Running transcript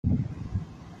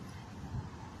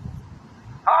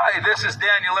Hi, this is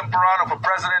Daniel Imperato for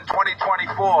President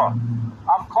 2024.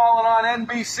 I'm calling on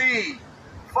NBC,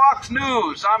 Fox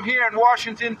News. I'm here in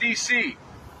Washington, D.C.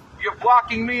 You're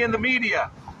blocking me in the media.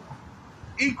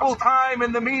 Equal time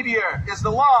in the media is the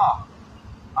law.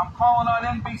 I'm calling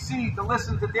on NBC to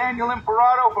listen to Daniel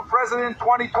Imperato for President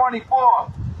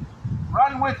 2024.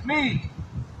 Run with me.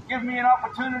 Give me an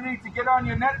opportunity to get on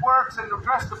your networks and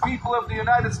address the people of the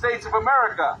United States of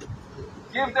America.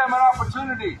 Give them an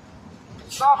opportunity.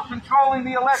 Stop controlling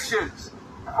the elections.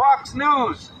 Fox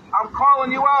News, I'm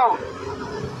calling you out.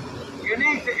 You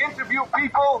need to interview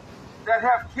people that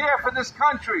have care for this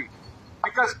country,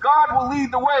 because God will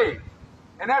lead the way,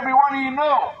 and every one of you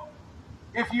know.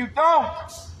 If you don't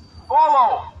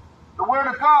follow the Word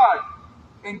of God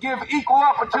and give equal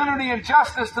opportunity and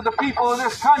justice to the people of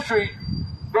this country,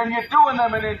 then you're doing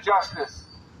them an injustice.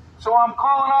 So I'm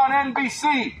calling on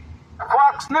NBC,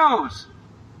 Fox News,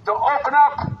 to open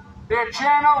up their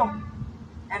channel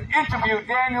and interview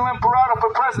Daniel Imperato for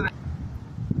President.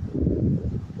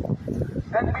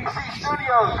 NBC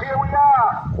Studios, here we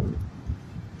are,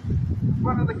 in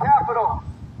front of the Capitol,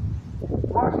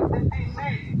 Washington, D.C.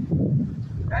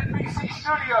 NBC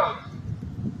Studios,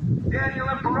 Daniel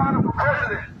Imperato for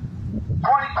President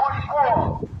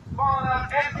 2024, calling on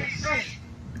NBC.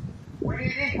 We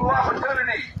need equal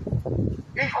opportunity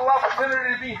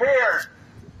to be heard.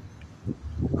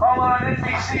 Call on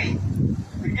NBC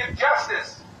to give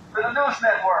justice to the news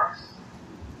networks,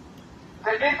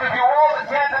 to interview all the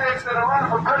candidates that are running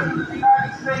for President of the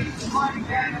United States, including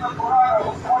Daniel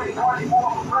Imperato, 2024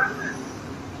 for President.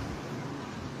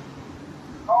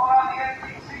 Call on the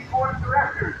NBC Board of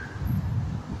Directors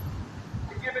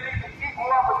to give an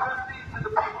equal opportunity to the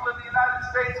people of the United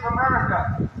States of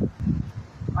America.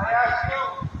 I ask you,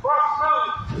 Fox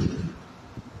News,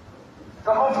 to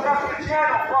open up your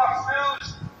channel, Fox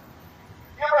News.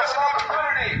 Give us an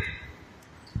opportunity.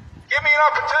 Give me an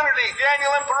opportunity.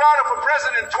 Daniel Imperato for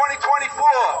President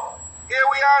 2024. Here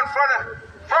we are in front of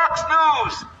Fox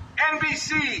News,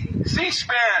 NBC,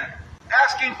 C-SPAN,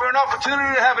 asking for an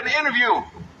opportunity to have an interview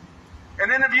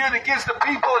that gives the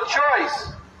people a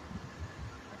choice.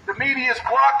 The media is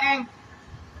blocking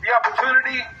the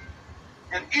opportunity,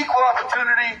 an equal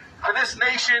opportunity for this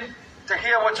nation to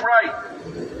hear what's right.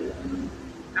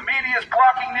 The media is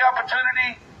blocking the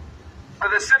opportunity for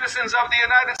the citizens of the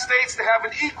United States to have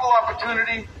an equal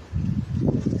opportunity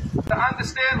to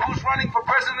understand who's running for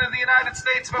President of the United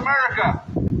States of America.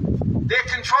 They're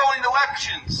controlling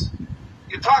elections.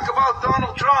 You talk about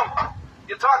Donald Trump.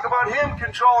 You talk about him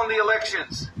controlling the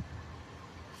elections.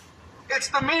 It's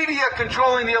the media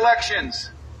controlling the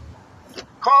elections.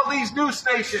 Call these news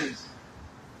stations,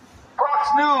 Fox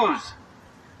News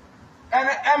and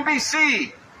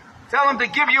NBC. Tell them to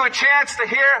give you a chance to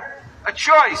hear a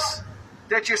choice,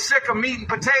 that you're sick of meat and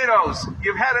potatoes.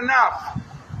 You've had enough.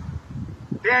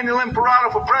 Daniel Imperato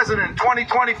for President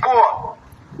 2024.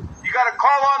 You got to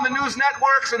call on the news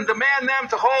networks and demand them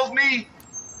to hold me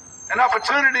an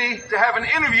opportunity to have an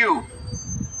interview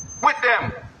with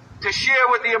them, to share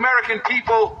with the American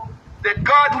people that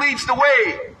God leads the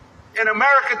way and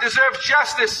America deserves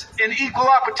justice and equal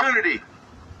opportunity.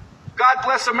 God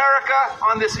bless America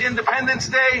on this Independence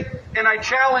Day, and I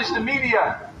challenge the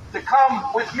media to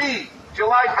come with me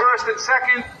July 1st and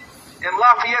 2nd in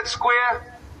Lafayette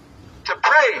Square to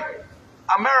pray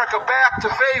America back to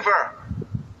favor,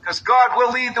 because God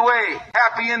will lead the way.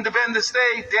 Happy Independence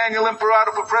Day. Daniel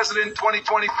Imperato for President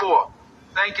 2024.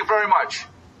 Thank you very much.